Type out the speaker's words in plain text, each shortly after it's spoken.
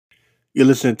You're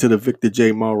listening to the Victor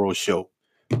J. Morrow Show.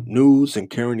 News and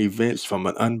current events from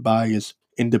an unbiased,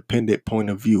 independent point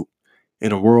of view.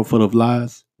 In a world full of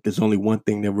lies, there's only one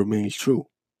thing that remains true.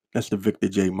 That's the Victor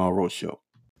J. Morrow Show.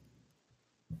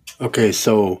 Okay,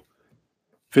 so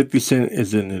 50 Cent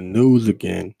is in the news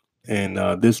again, and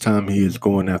this time he is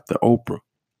going after Oprah.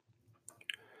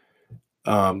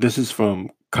 This is from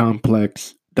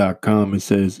complex.com. It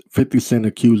says 50 Cent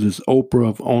accuses Oprah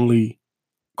of only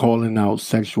calling out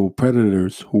sexual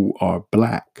predators who are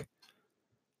black.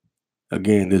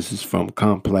 Again, this is from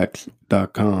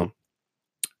complex.com.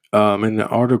 In the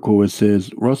article, it says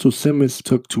Russell Simmons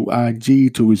took to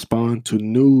IG to respond to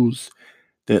news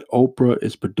that Oprah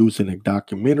is producing a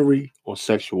documentary on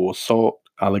sexual assault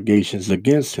allegations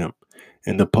against him.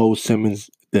 In the post,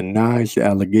 Simmons denies the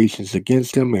allegations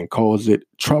against him and calls it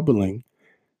troubling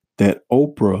that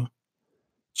Oprah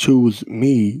chose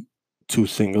me to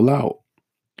single out.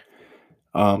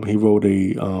 He wrote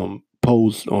a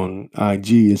post on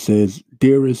IG. It says,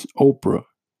 "Dearest Oprah,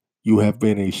 you have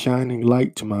been a shining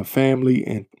light to my family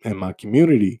and my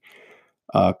community,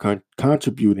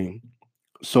 contributing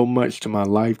so much to my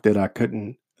life that I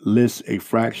couldn't list a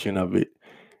fraction of it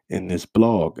in this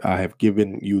blog. I have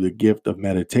given you the gift of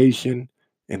meditation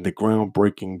and the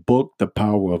groundbreaking book, The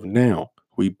Power of Now.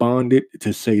 We bonded,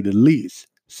 to say the least,"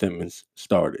 Simmons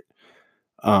started.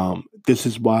 This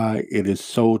is why it is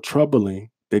so troubling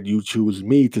that you choose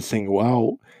me to single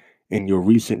out in your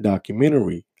recent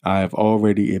documentary. I have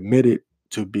already admitted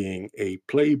to being a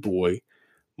playboy,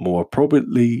 more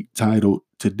appropriately titled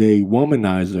Today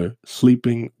Womanizer,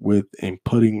 sleeping with and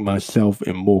putting myself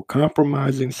in more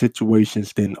compromising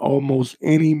situations than almost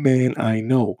any man I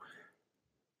know.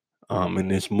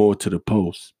 And there's more to the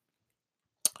post.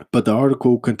 But the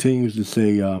article continues to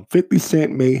say 50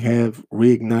 Cent may have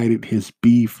reignited his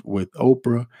beef with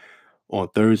Oprah on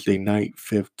Thursday night.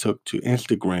 Fifth took to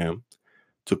Instagram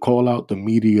to call out the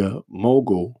media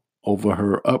mogul over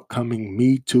her upcoming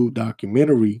Me Too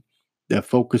documentary that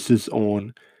focuses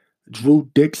on Drew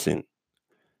Dixon,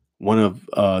 one of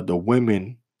the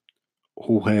women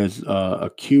who has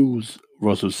accused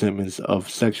Russell Simmons of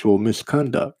sexual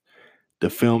misconduct. The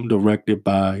film, directed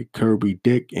by Kirby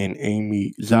Dick and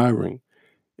Amy Ziering,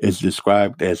 is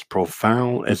described as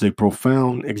a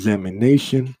profound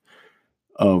examination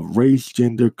of race,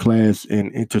 gender, class,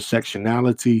 and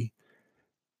intersectionality,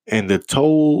 and the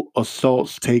toll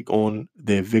assaults take on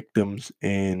their victims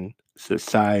and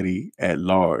society at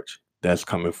large. That's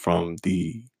coming from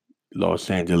the Los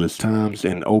Angeles Times,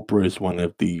 and Oprah is one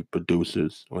of the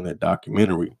producers on that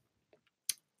documentary.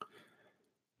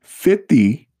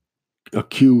 50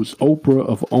 accused Oprah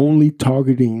of only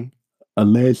targeting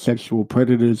alleged sexual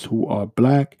predators who are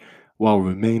black while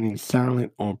remaining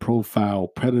silent on profile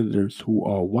predators who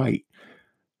are white.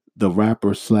 The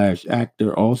rapper slash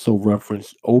actor also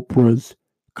referenced Oprah's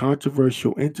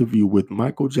controversial interview with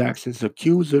Michael Jackson's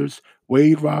accusers,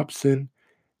 Wade Robson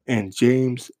and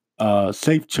James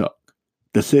Safechuck.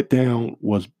 The sit down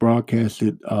was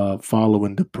broadcasted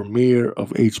following the premiere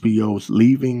of HBO's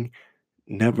Leaving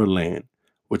Neverland,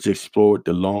 which explored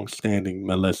the long-standing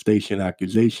molestation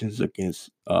accusations against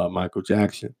Michael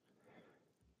Jackson.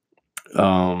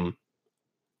 Um,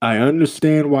 I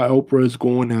understand why Oprah is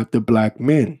going after black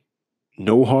men.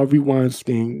 No Harvey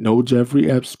Weinstein, no Jeffrey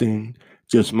Epstein,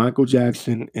 just Michael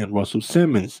Jackson and Russell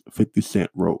Simmons, 50 Cent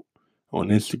wrote on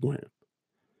Instagram.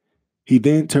 He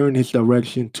then turned his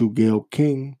direction to Gayle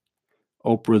King,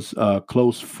 Oprah's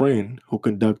close friend, who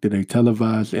conducted a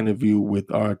televised interview with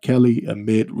R. Kelly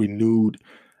amid renewed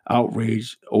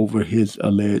outrage over his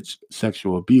alleged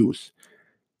sexual abuse.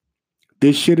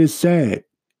 "This shit is sad."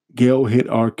 Gayle hit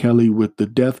R. Kelly with the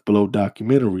Death Blow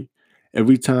documentary.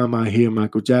 "Every time I hear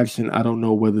Michael Jackson, I don't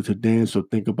know whether to dance or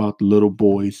think about the little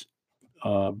boys'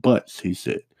 butts," he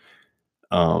said.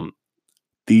 Um,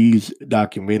 these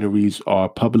documentaries are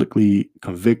publicly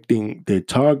convicting their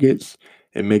targets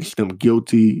and makes them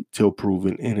guilty till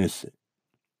proven innocent,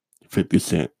 50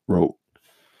 Cent wrote.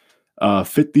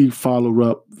 50 followed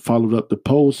up the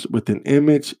post with an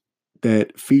image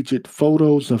that featured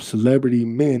photos of celebrity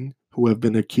men who have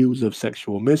been accused of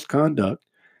sexual misconduct.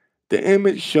 The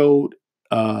image showed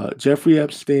Jeffrey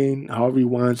Epstein, Harvey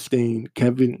Weinstein,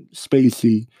 Kevin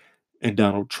Spacey, and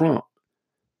Donald Trump,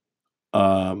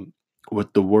 um,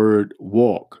 with the word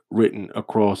 "walk" written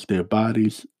across their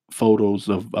bodies. Photos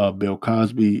of Bill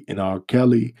Cosby and R.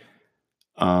 Kelly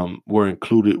were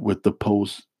included in the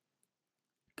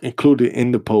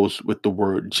post with the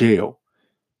word "jail."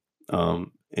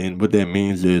 And what that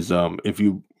means is, if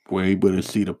you were able to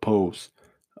see the post,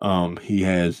 he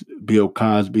has Bill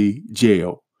Cosby,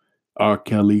 jail; R.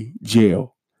 Kelly,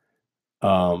 jail;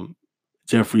 um,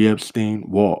 Jeffrey Epstein,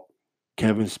 walk.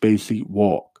 Kevin Spacey,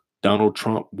 walk. Donald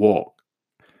Trump, walk.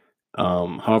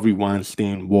 Harvey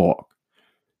Weinstein, walk.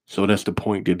 So that's the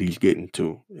point that he's getting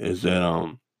to, is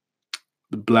that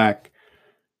the black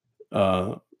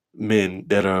uh, men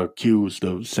that are accused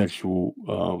of sexual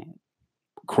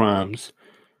crimes,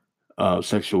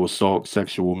 sexual assault,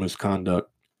 sexual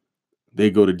misconduct, they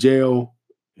go to jail,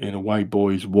 and the white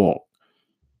boys walk.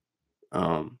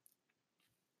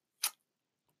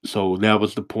 So that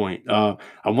was the point. I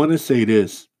want to say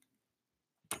this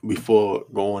before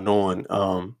going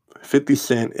on. 50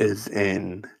 Cent is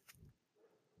in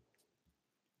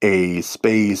a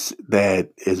space that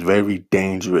is very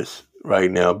dangerous right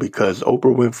now because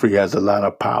Oprah Winfrey has a lot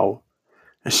of power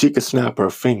and she can snap her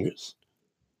fingers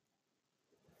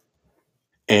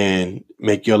and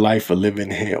make your life a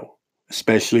living hell,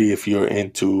 especially if you're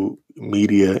into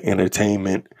media,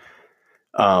 entertainment.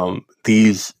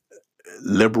 These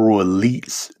liberal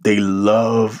elites, they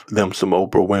love them some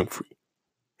Oprah Winfrey.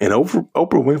 And Oprah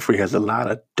Winfrey has a lot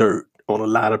of dirt on a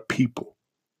lot of people.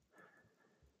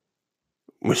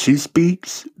 When she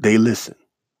speaks, they listen.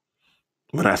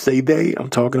 When I say they, I'm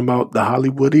talking about the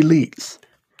Hollywood elites.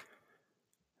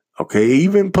 Okay,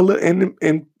 even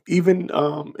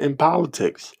in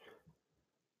politics,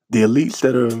 the elites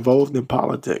that are involved in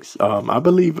politics. I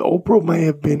believe Oprah may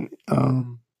have been,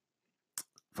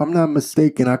 if I'm not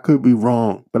mistaken, I could be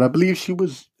wrong, but I believe she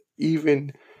was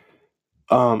even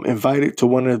invited to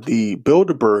one of the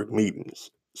Bilderberg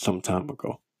meetings some time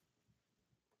ago.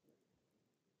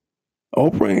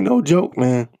 Oprah ain't no joke,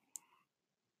 man.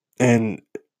 And,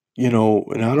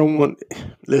 and I don't want,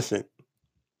 listen,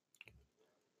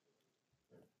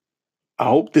 I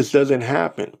hope this doesn't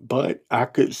happen, but I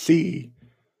could see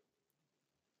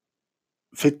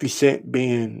 50 Cent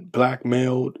being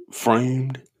blackmailed,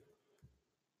 framed,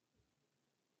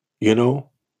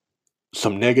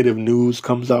 some negative news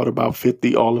comes out about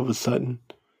 50 all of a sudden.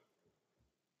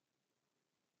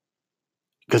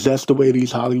 Because that's the way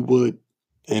these Hollywood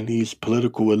and these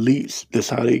political elites, that's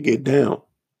how they get down.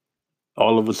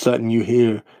 All of a sudden you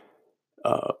hear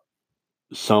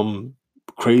some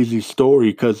crazy story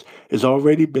because it's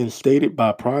already been stated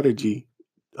by Prodigy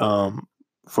from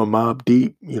Mobb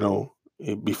Deep,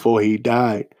 before he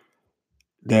died,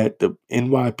 that the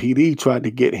NYPD tried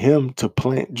to get him to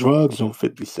plant drugs on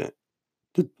 50 Cent,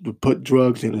 to put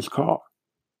drugs in his car.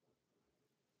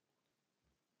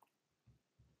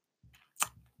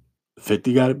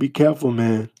 50 got to be careful,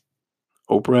 man.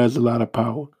 Oprah has a lot of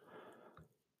power.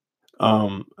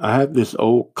 I have this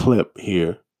old clip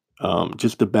here,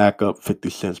 just to back up 50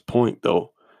 Cent's point,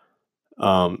 though.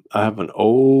 I have an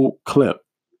old clip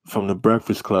from the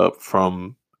Breakfast Club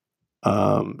from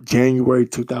January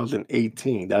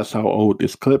 2018. That's how old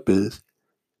this clip is.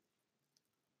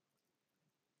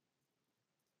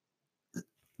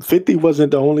 50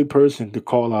 wasn't the only person to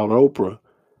call out Oprah.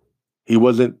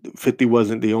 50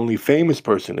 wasn't the only famous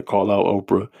person to call out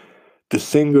Oprah. The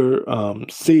singer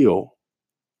Seal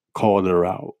called her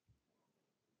out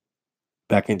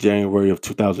back in January of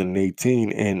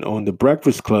 2018. And on the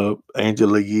Breakfast Club,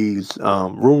 Angela Yee's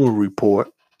rumor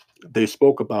report, they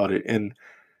spoke about it. And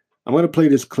I'm going to play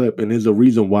this clip, and there's a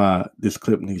reason why this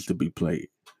clip needs to be played.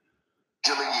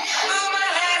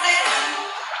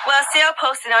 Well, Seal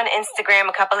posted on Instagram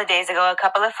a couple of days ago a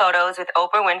couple of photos with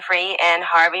Oprah Winfrey and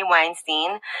Harvey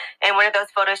Weinstein. And one of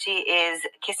those photos, she is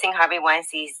kissing Harvey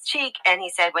Weinstein's cheek. And he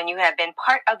said, when you have been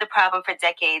part of the problem for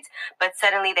decades, but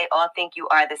suddenly they all think you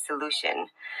are the solution.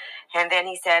 And then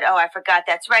he said, oh, I forgot,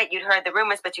 that's right. You'd heard the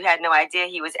rumors, but you had no idea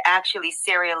he was actually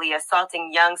serially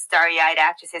assaulting young starry-eyed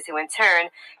actresses who in turn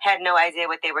had no idea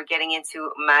what they were getting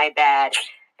into. My bad.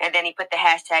 And then he put the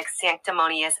hashtag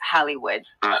sanctimonious Hollywood.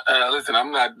 Listen,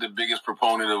 I'm not the biggest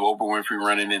proponent of Oprah Winfrey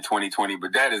running in 2020,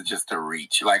 but that is just a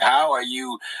reach. Like, how are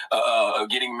you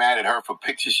getting mad at her for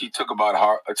pictures she took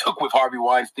with Harvey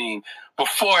Weinstein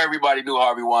before everybody knew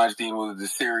Harvey Weinstein was the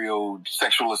serial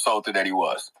sexual assaulter that he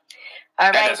was? All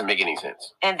right. That doesn't make any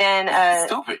sense. And then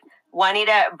stupid.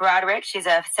 Juanita Broderick, she's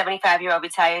a 75-year-old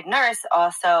retired nurse,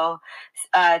 also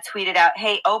tweeted out,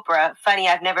 hey, Oprah, funny,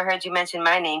 I've never heard you mention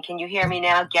my name. Can you hear me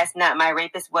now? Guess not. My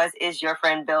rapist is your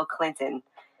friend Bill Clinton.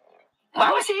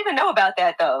 Why would she even know about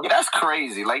that, though? Yeah, that's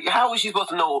crazy. Like, how is she supposed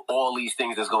to know all these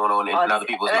things that's going on in other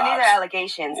people's lives? These are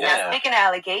allegations. Yeah. Now, speaking of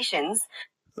allegations.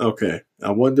 Okay,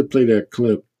 I wanted to play that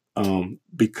clip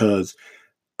because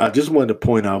I just wanted to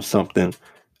point out something.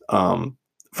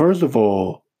 First of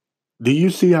all, do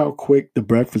you see how quick the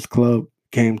Breakfast Club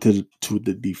came to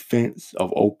the defense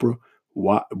of Oprah?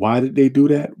 Why did they do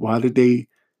that? Why did they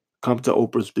come to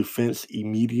Oprah's defense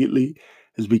immediately?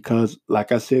 Is because,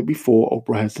 like I said before,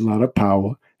 Oprah has a lot of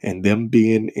power and them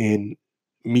being in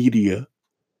media,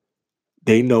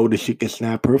 they know that she can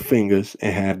snap her fingers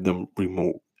and have them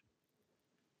removed.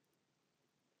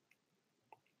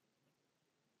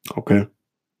 Okay.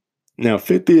 Now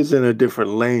 50 is in a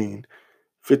different lane.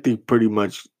 50 pretty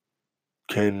much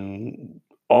can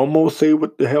almost say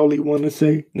what the hell he want to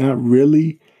say. Not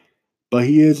really, but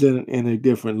he is in a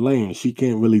different lane. She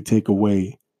can't really take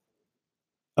away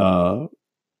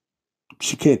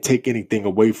she can't take anything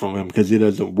away from him because it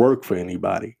doesn't work for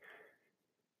anybody.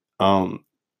 Um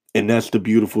and that's the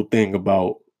beautiful thing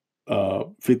about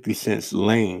 50 Cent's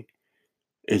lane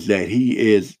is that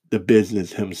he is the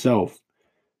business himself.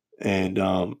 And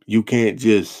you can't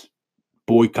just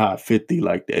boycott 50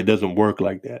 like that. It doesn't work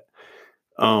like that.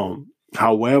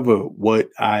 However, what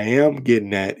I am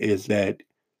getting at is that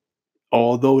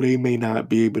although they may not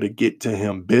be able to get to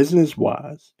him business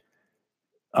wise,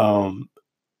 um,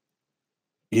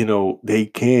 they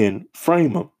can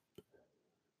frame him.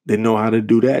 They know how to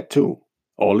do that too.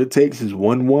 All it takes is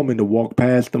one woman to walk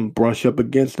past them, brush up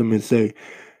against them, and say,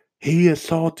 he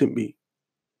assaulted me.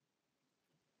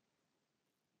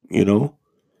 You know,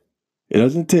 it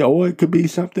doesn't take, or it could be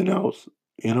something else,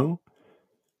 you know.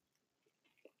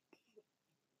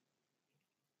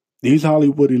 These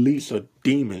Hollywood elites are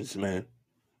demons, man.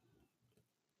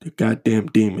 They're goddamn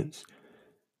demons.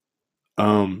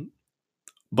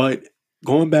 But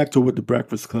going back to what the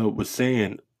Breakfast Club was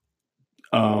saying,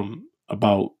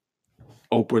 about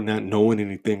Oprah not knowing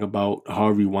anything about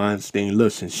Harvey Weinstein.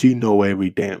 Listen, she know every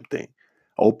damn thing.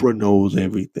 Oprah knows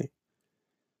everything.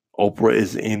 Oprah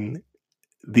is in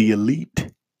the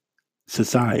elite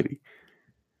society.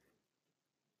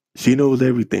 She knows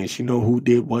everything. She know who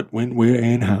did what, when, where,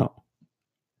 and how.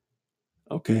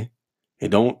 Okay,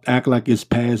 and don't act like it's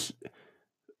past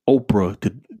Oprah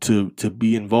to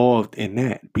be involved in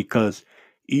that, because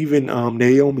even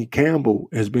Naomi Campbell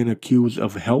has been accused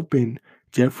of helping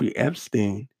Jeffrey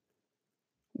Epstein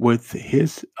with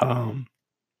his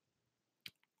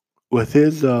with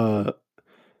his uh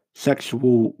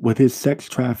with his sex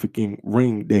trafficking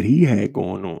ring that he had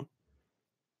going on.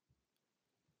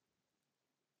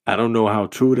 I don't know how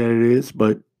true that it is,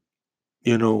 but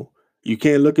you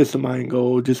can't look at somebody and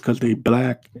go, "Oh, just because they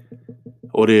black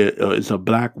or it's a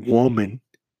black woman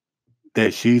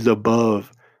that she's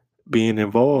above being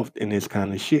involved in this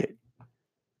kind of shit."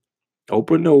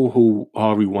 Oprah know who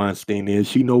Harvey Weinstein is.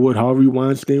 She know what Harvey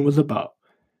Weinstein was about.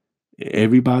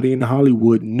 Everybody in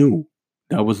Hollywood knew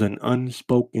that was an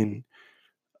unspoken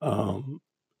um,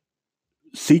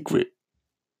 secret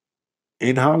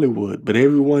in Hollywood, but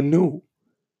everyone knew.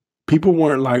 People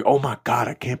weren't like, "Oh my God,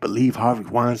 I can't believe Harvey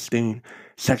Weinstein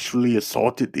sexually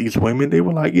assaulted these women." They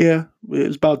were like, "Yeah,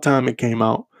 it's about time it came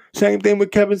out." Same thing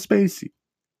with Kevin Spacey.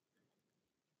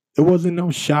 It wasn't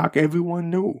no shock. Everyone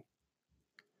knew.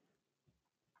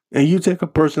 And you take a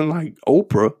person like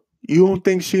Oprah, you don't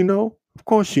think she know? Of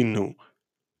course she knew.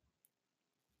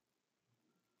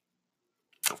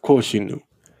 Of course she knew.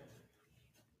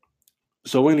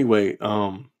 So anyway,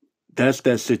 that's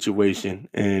that situation,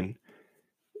 and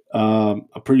I'm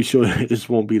pretty sure this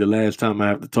won't be the last time I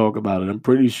have to talk about it. I'm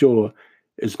pretty sure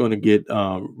it's going to get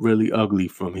really ugly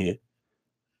from here.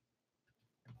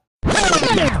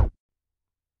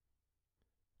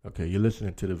 Okay, you're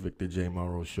listening to the Victor J.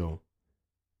 Morrow Show.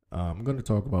 I'm going to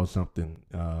talk about something,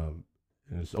 and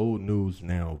it's old news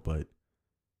now, but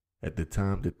at the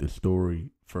time that the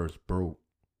story first broke,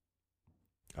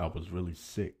 I was really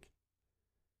sick,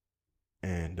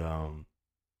 and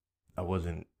I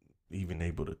wasn't even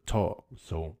able to talk.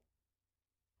 So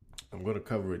I'm going to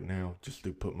cover it now just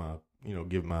to put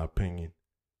give my opinion.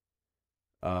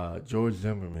 George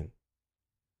Zimmerman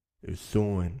is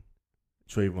suing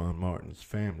Trayvon Martin's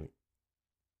family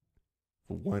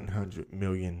for $100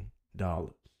 million.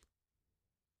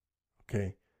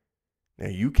 Okay. Now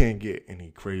you can't get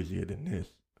any crazier than this.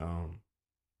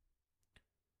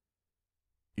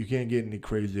 You can't get any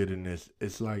crazier than this.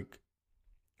 It's like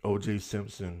O.J.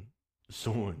 Simpson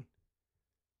suing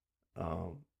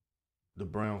the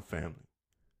Brown family.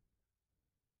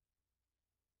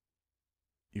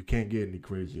 You can't get any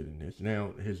crazier than this.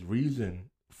 Now, his reason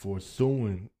for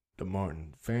suing the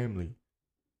Martin family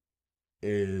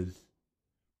is,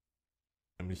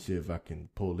 let me see if I can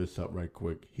pull this up right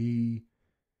quick. He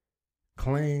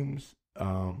claims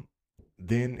then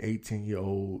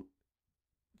 18-year-old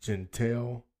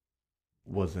Gentel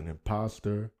was an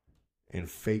imposter and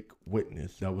fake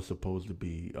witness that was supposed to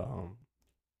be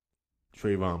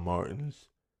Trayvon Martin's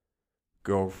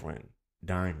girlfriend,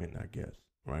 Diamond, I guess,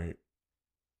 right?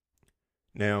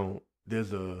 Now,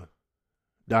 there's a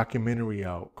documentary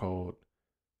out called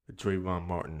The Trayvon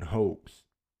Martin Hoax.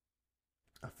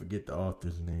 I forget the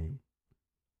author's name,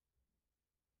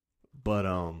 but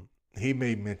he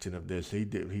made mention of this. He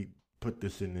put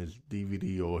this in his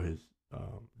DVD or his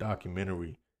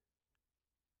documentary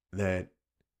that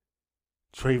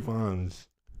Trayvon's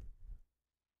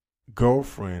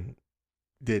girlfriend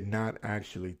did not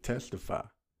actually testify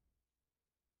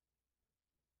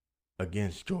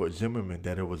against George Zimmerman,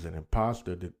 that it was an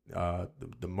imposter, that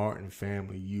the Martin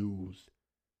family used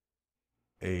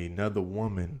another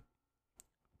woman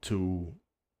to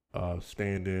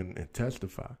stand in and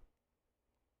testify.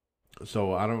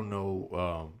 So I don't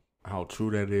know how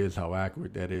true that is, how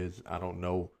accurate that is. I don't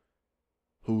know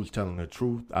who's telling the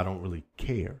truth. I don't really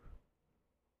care.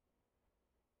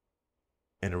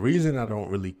 And the reason I don't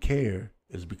really care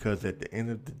is because at the end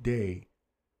of the day,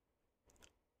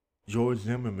 George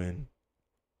Zimmerman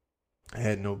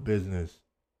had no business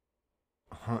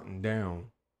hunting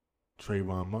down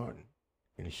Trayvon Martin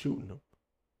and shooting him.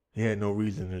 He had no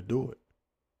reason to do it.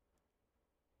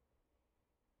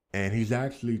 And he's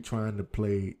actually trying to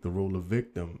play the role of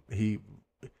victim. He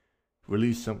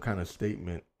released some kind of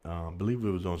statement, I believe it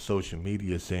was on social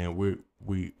media, saying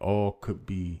we all could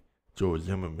be George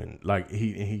Zimmerman. Like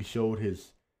he showed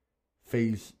his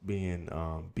face being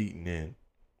beaten in,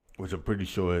 which I'm pretty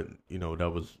sure,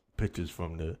 that was pictures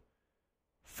from the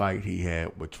fight he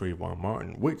had with Trayvon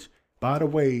Martin, which, by the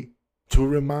way, to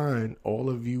remind all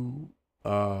of you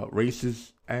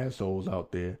racist assholes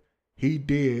out there, he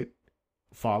did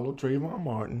follow Trayvon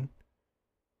Martin.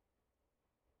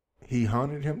 He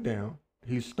hunted him down.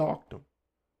 He stalked him.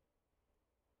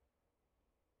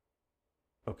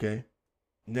 Okay?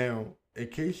 Now, in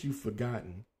case you've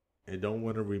forgotten and don't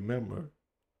want to remember,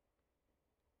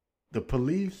 the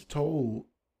police told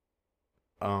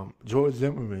George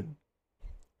Zimmerman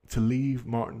to leave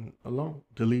Martin alone,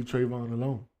 to leave Trayvon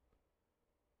alone.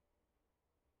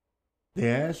 They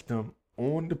asked him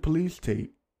on the police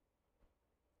tape,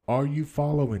 "Are you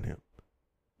following him?"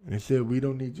 And they said, "We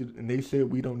don't need you." And they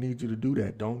said, "We don't need you to do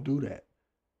that. Don't do that."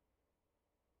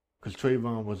 Because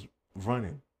Trayvon was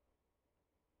running.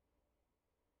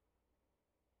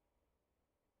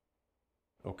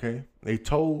 Okay? They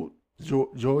told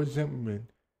George Zimmerman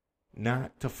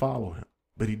not to follow him,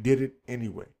 but he did it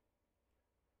anyway.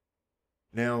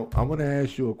 Now, I want to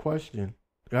ask you a question.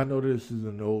 I know this is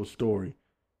an old story.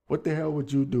 What the hell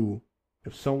would you do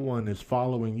if someone is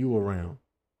following you around?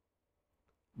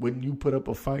 Wouldn't you put up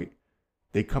a fight?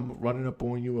 They come running up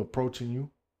on you, approaching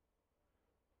you?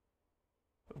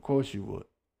 Of course you would.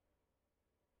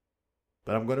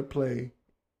 But I'm going to play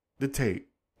the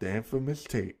tape, the infamous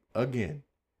tape, again,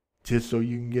 just so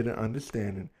you can get an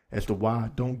understanding as to why I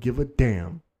don't give a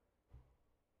damn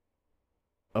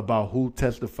about who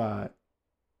testified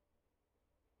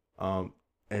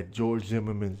at George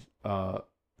Zimmerman's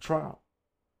trial.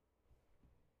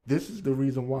 This is the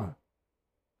reason why.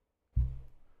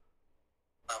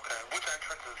 Okay, which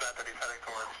entrance is that he's heading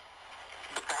towards?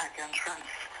 The back entrance.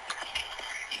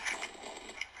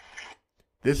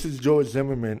 This is George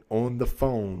Zimmerman on the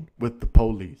phone with the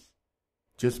police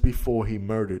just before he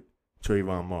murdered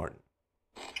Trayvon Martin.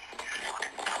 Are you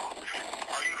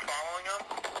following him?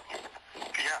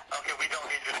 Yeah. Okay, we don't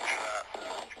need you to do that.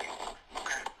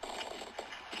 Okay.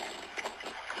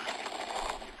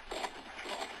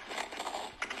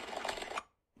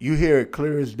 You hear it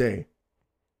clear as day.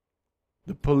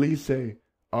 The police say,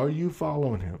 "Are you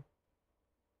following him?"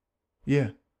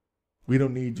 Yeah, we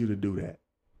don't need you to do that.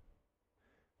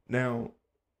 Now,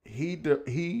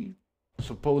 he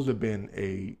supposed to have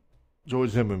been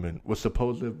George Zimmerman was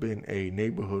supposed to have been a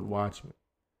neighborhood watchman.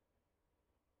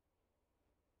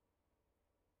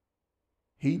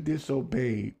 He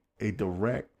disobeyed a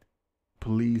direct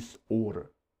police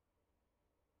order.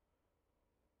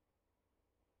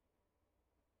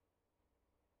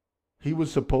 He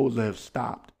was supposed to have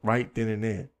stopped right then and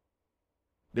there.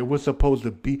 There was supposed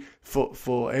to be,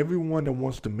 for everyone that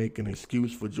wants to make an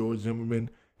excuse for George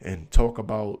Zimmerman and talk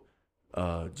about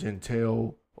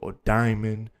Gentile or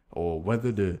Diamond, or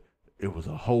whether it was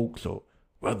a hoax, or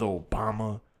whether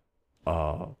Obama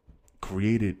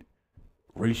created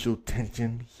racial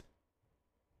tensions,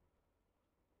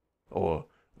 or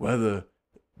whether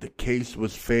the case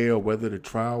was fair, or whether the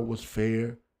trial was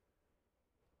fair.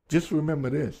 Just remember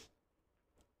this.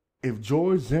 If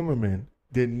George Zimmerman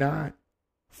did not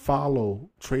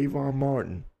follow Trayvon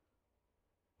Martin,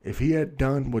 if he had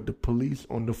done what the police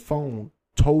on the phone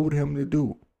told him to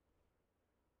do,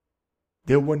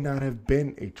 there would not have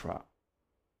been a trial.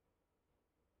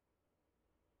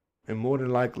 And more than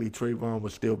likely, Trayvon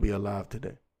would still be alive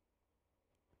today.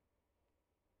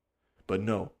 But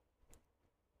no.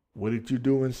 What did you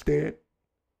do instead?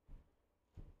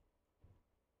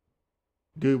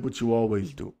 did what you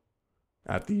always do.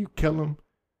 After you kill them,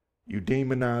 you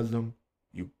demonize them,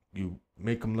 you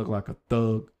make them look like a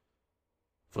thug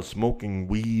for smoking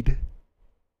weed.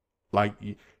 Like,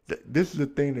 this is the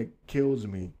thing that kills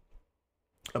me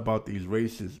about these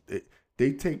races.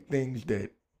 They're taking things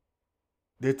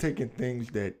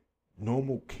that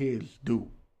normal kids do.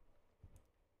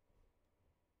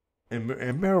 And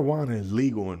marijuana is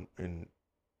legal in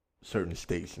certain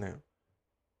states now.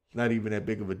 It's not even that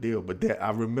big of a deal. But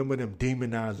I remember them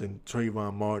demonizing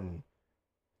Trayvon Martin.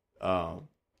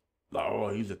 Like, oh,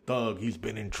 he's a thug. He's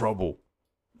been in trouble.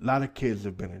 A lot of kids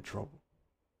have been in trouble.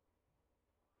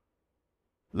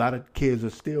 A lot of kids are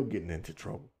still getting into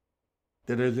trouble.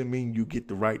 That doesn't mean you get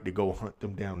the right to go hunt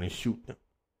them down and shoot them.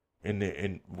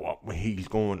 And when he's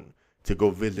going to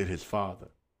go visit his father.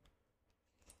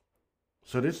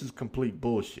 So this is complete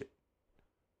bullshit.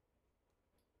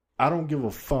 I don't give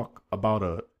a fuck about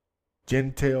a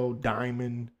Gentile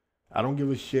diamond. I don't give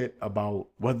a shit about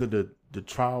whether the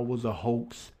trial was a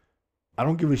hoax. I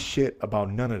don't give a shit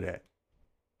about none of that.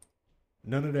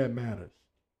 None of that matters.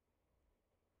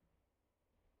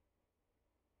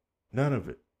 None of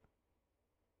it.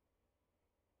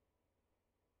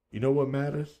 You know what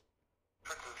matters?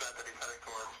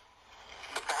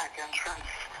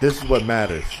 This is what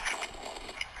matters. Are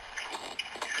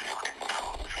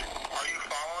you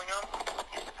following him?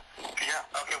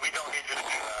 Yeah. Okay, we don't need you to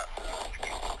do that.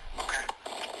 Okay.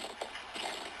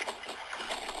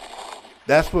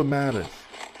 That's what matters.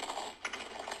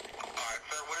 Alright,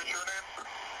 sir, what is your name?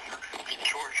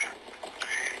 George.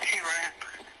 He ran.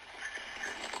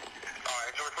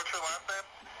 Alright, George, what's your last name?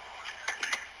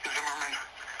 Zimmerman.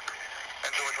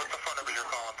 And George, what's the phone number you're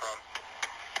calling from?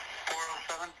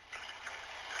 407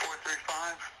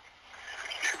 435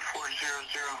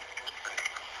 2400.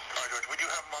 Alright, George, we do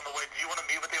have them on the way. Do you want to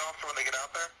meet with the officer when they get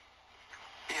out there?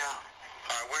 Yeah.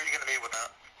 Alright, where are you going to meet with that?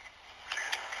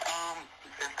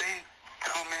 If they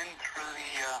come in through the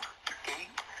gate,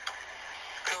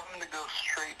 tell them to go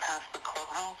straight past the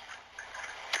clubhouse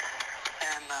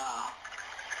and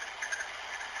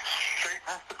straight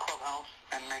past the clubhouse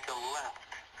and make a left.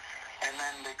 And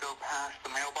then they go past the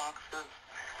mailboxes.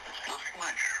 You'll see my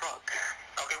truck.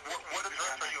 Okay, what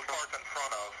address are you parked in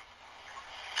front of?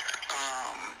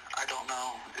 I don't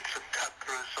know. It's a cut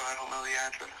through, so I don't know the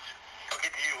address.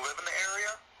 Okay, do you live in the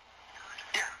area?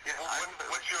 Yeah.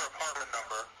 What's your apartment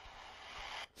number?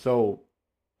 So,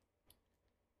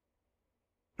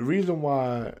 the reason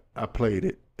why I played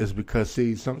it is because,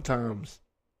 see, sometimes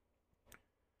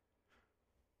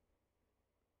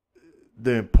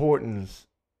the importance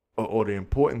or the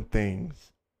important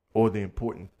things, or the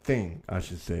important thing, I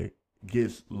should say,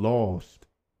 gets lost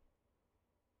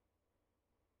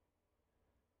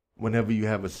whenever you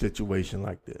have a situation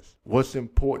like this. What's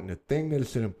important, the thing that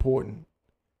is important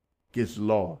gets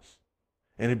lost.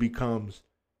 And it becomes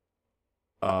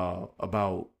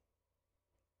about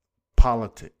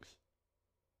politics.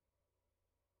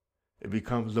 It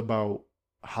becomes about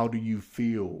how do you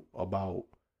feel about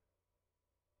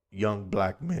young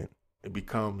black men. It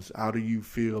becomes how do you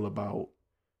feel about,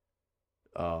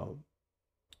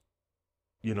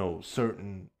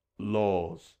 certain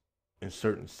laws in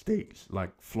certain states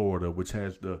like Florida, which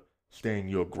has the stand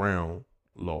your ground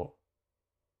law,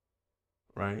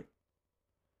 right?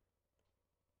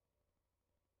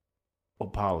 Or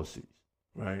policies,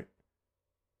 right?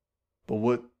 But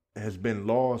what has been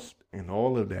lost in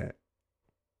all of that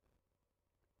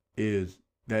is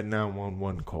that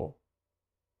 911 call.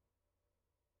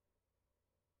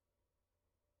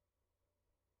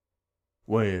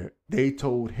 Where they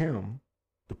told him,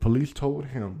 the police told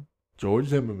him, George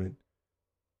Zimmerman,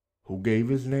 who gave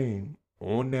his name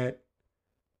on that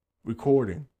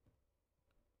recording,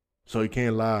 so he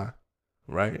can't lie,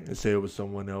 right? And say it was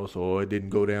someone else, or it didn't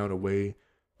go down the way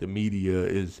the media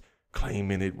is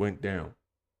claiming it went down.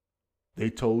 They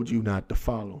told you not to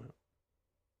follow him.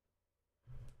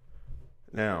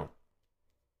 Now,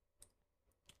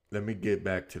 let me get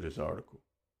back to this article.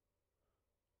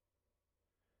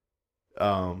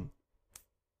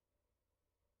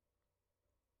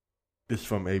 This is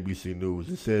from ABC News.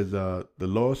 It says the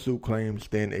lawsuit claims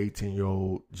then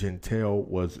 18-year-old Gentile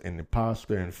was an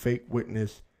imposter and fake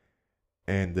witness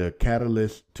and the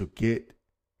catalyst to get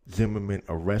Zimmerman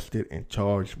arrested and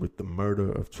charged with the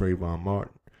murder of Trayvon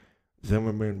Martin.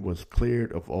 Zimmerman was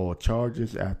cleared of all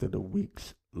charges after the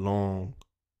weeks-long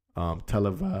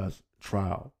televised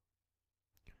trial.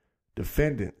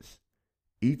 Defendants,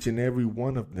 each and every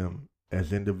one of them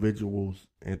as individuals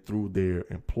and through their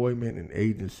employment and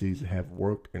agencies, have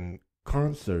worked in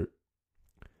concert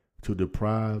to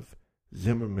deprive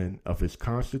Zimmerman of his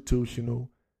constitutional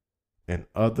and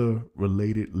other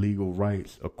related legal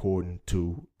rights according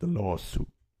to the lawsuit.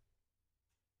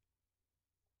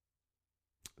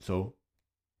 So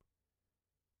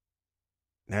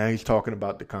now he's talking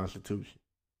about the Constitution.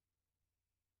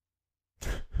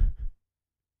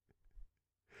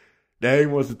 Now he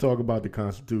wants to talk about the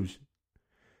Constitution.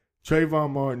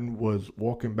 Trayvon Martin was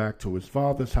walking back to his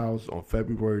father's house on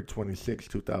February 26,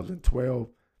 2012,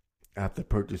 after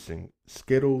purchasing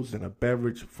Skittles and a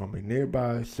beverage from a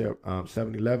nearby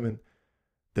 7-Eleven.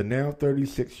 The now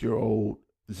 36-year-old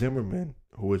Zimmerman,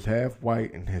 who is half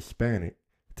white and Hispanic,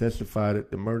 testified at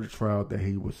the murder trial that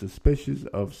he was suspicious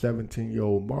of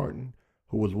 17-year-old Martin,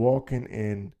 who was walking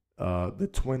in the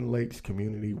Twin Lakes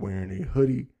community wearing a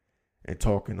hoodie and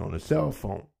talking on a cell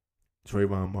phone.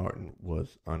 Trayvon Martin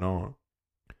was unarmed.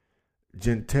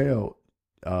 Gentile,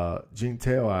 I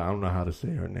don't know how to say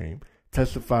her name,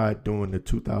 testified during the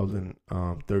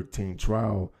 2013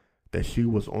 trial that she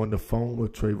was on the phone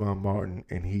with Trayvon Martin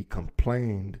and he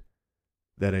complained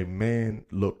that a man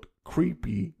looked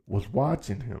creepy was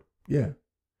watching him. Yeah.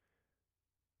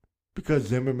 Because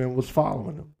Zimmerman was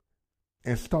following him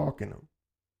and stalking him.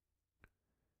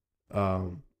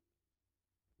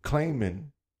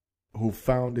 Claiming, who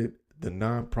founded the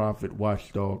nonprofit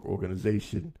watchdog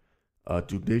organization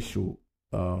Judicial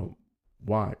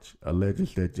Watch,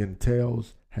 alleges that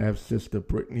Gentile's half-sister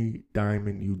Brittany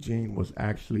Diamond Eugene was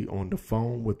actually on the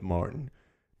phone with Martin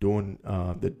during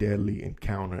the deadly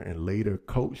encounter and later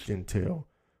coached Gentile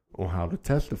on how to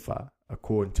testify.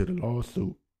 According to the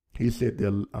lawsuit, he said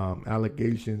the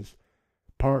allegations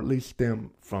partly stem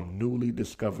from newly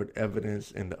discovered evidence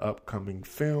in the upcoming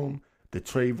film, The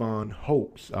Trayvon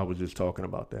Hoax. I was just talking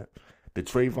about that. The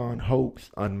Trayvon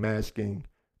Hoax, Unmasking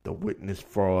the Witness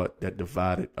Fraud That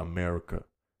Divided America,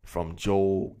 from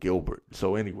Joel Gilbert.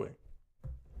 So anyway,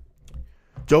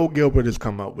 Joel Gilbert has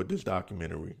come up with this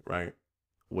documentary, right?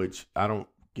 Which I don't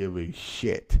give a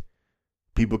shit.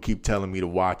 People keep telling me to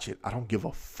watch it. I don't give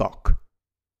a fuck.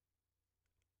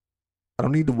 I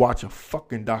don't need to watch a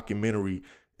fucking documentary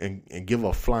and give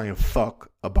a flying fuck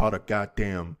about a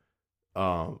goddamn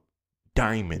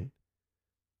Diamond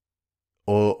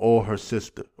or her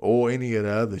sister or any of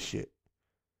the other shit.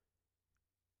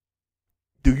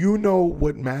 Do you know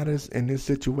what matters in this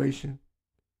situation?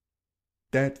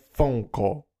 That phone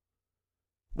call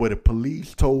where the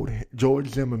police told George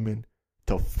Zimmerman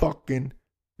to fucking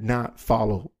not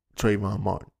follow Trayvon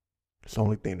Martin. It's the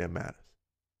only thing that matters.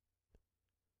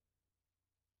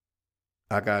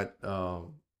 I got,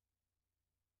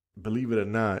 believe it or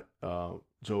not,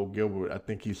 Joe Gilbert, I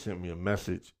think he sent me a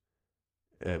message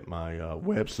at my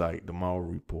website,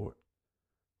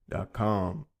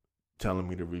 tomorrowreport.com, telling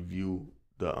me to review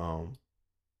the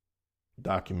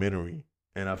documentary.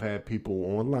 And I've had people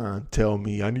online tell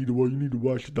me, you need to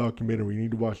watch the documentary. You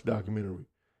need to watch the documentary.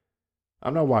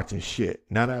 I'm not watching shit.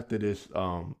 Not after this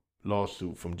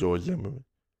lawsuit from George Zimmerman.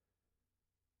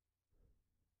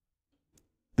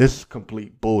 This is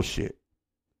complete bullshit.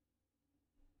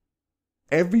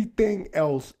 Everything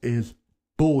else is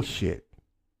bullshit.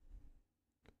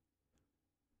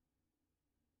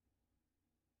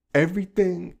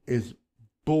 Everything is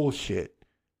bullshit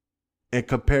in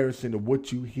comparison to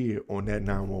what you hear on that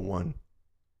 911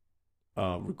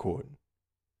 recording.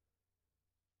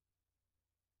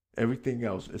 Everything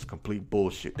else is complete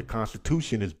bullshit. The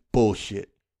Constitution is bullshit.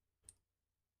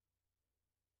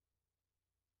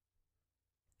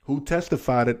 Who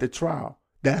testified at the trial?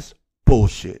 That's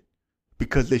bullshit.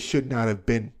 Because there should not have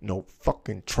been no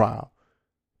fucking trial.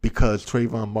 Because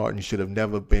Trayvon Martin should have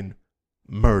never been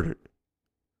murdered.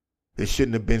 There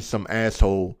shouldn't have been some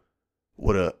asshole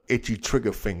with a itchy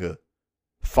trigger finger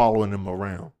following him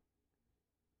around.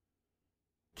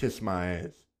 Kiss my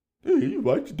ass. Hey, you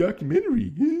watch the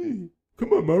documentary. Yeah.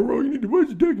 Come on, Mauro, you need to watch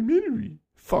the documentary.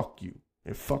 Fuck you.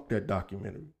 And fuck that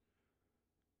documentary.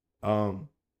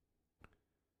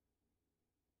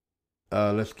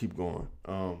 Let's keep going.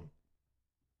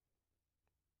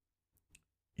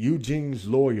 Eugene's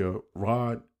lawyer,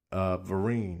 Rod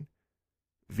Vereen,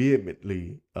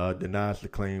 vehemently denies the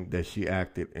claim that she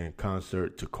acted in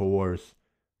concert to coerce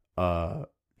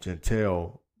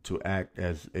Gentile to act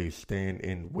as a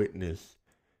stand-in witness.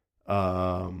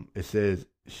 It says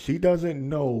she doesn't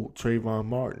know Trayvon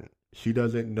Martin. She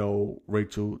doesn't know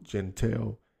Rachel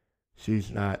Gentile. She's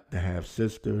not the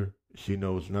half-sister. She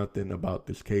knows nothing about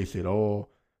this case at all.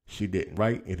 She didn't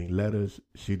write any letters.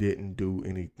 She didn't do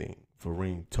anything,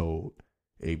 Vereen told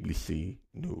ABC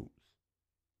News.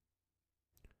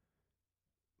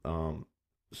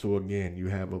 So again, you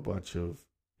have a bunch of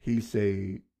he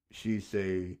say, she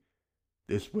say,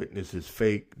 this witness is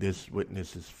fake, this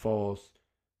witness is false.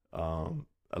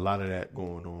 a lot of that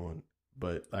going on.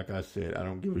 But like I said, I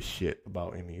don't give a shit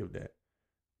about any of that.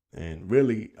 And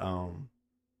really,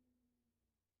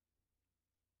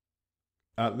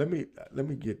 let me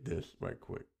get this right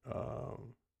quick.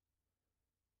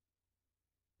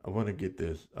 I want to get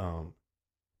this.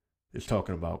 It's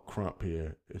talking about Crump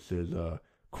here. It says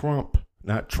Crump,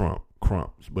 not Trump,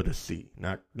 Crumps, but a C,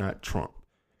 not Trump.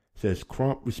 It says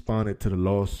Crump responded to the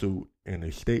lawsuit in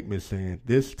a statement saying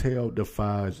this tale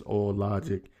defies all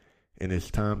logic, and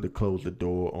it's time to close the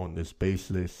door on this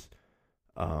baseless,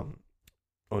 on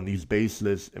these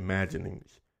baseless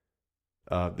imaginings.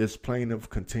 This plaintiff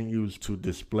continues to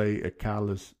display a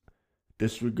callous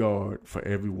disregard for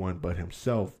everyone but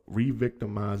himself,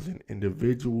 re-victimizing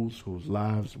individuals whose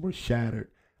lives were shattered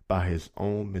by his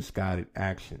own misguided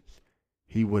actions.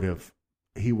 He would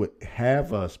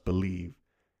have us believe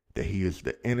that he is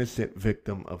the innocent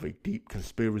victim of a deep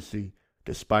conspiracy,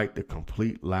 despite the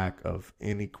complete lack of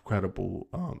any credible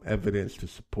evidence to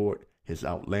support his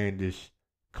outlandish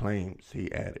claims,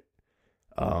 he added.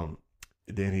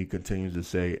 Then he continues to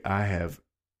say, I have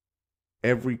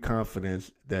every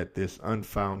confidence that this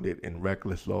unfounded and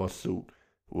reckless lawsuit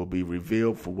will be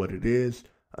revealed for what it is,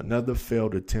 another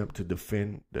failed attempt to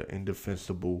defend the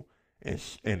indefensible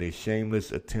and a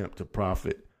shameless attempt to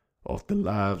profit off the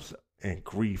lives and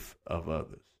grief of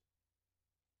others.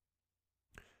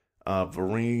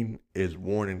 Vereen is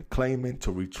warning claimant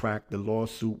to retract the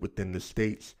lawsuit within the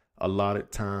state's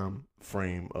allotted time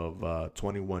frame of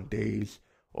 21 days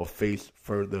or face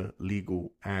further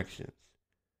legal actions.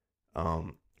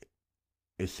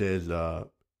 It says,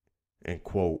 and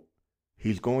quote,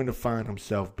 he's going to find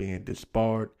himself being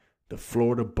disbarred. The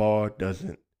Florida bar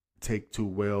doesn't take too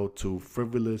well to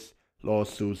frivolous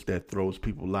lawsuits that throws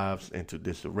people's lives into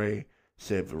disarray,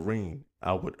 said Vereen.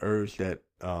 I would urge that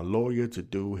lawyer to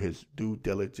do his due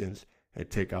diligence and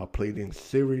take our pleadings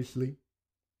seriously,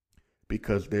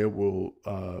 because there will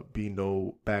be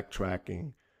no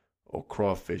backtracking or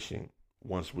crawfishing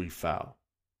once we file.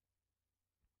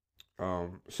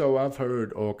 So I've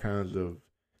heard all kinds of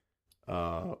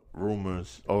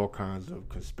rumors, all kinds of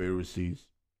conspiracies.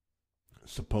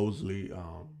 Supposedly,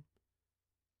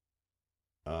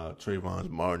 Trayvon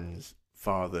Martin's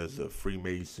father is a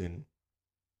Freemason.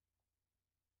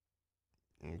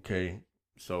 Okay,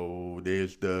 so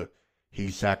there's he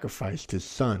sacrificed his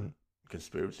son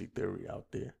conspiracy theory out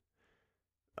there.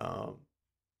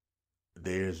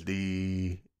 There's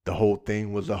the whole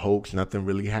thing was a hoax, nothing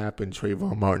really happened,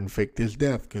 Trayvon Martin faked his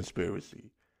death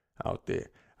conspiracy out there.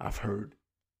 I've heard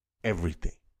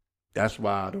everything. That's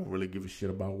why I don't really give a shit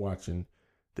about watching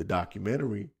the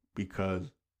documentary,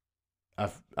 because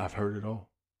I've heard it all.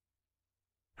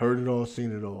 Heard it all,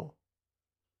 seen it all.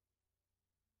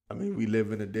 I mean, we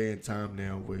live in a day and time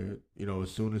now where,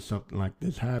 as soon as something like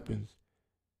this happens,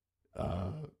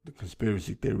 the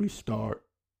conspiracy theories start.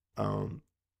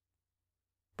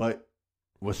 But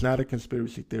what's not a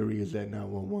conspiracy theory is that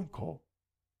 911 call.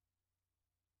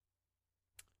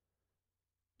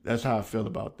 That's how I feel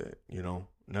about that,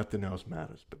 Nothing else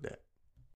matters but that.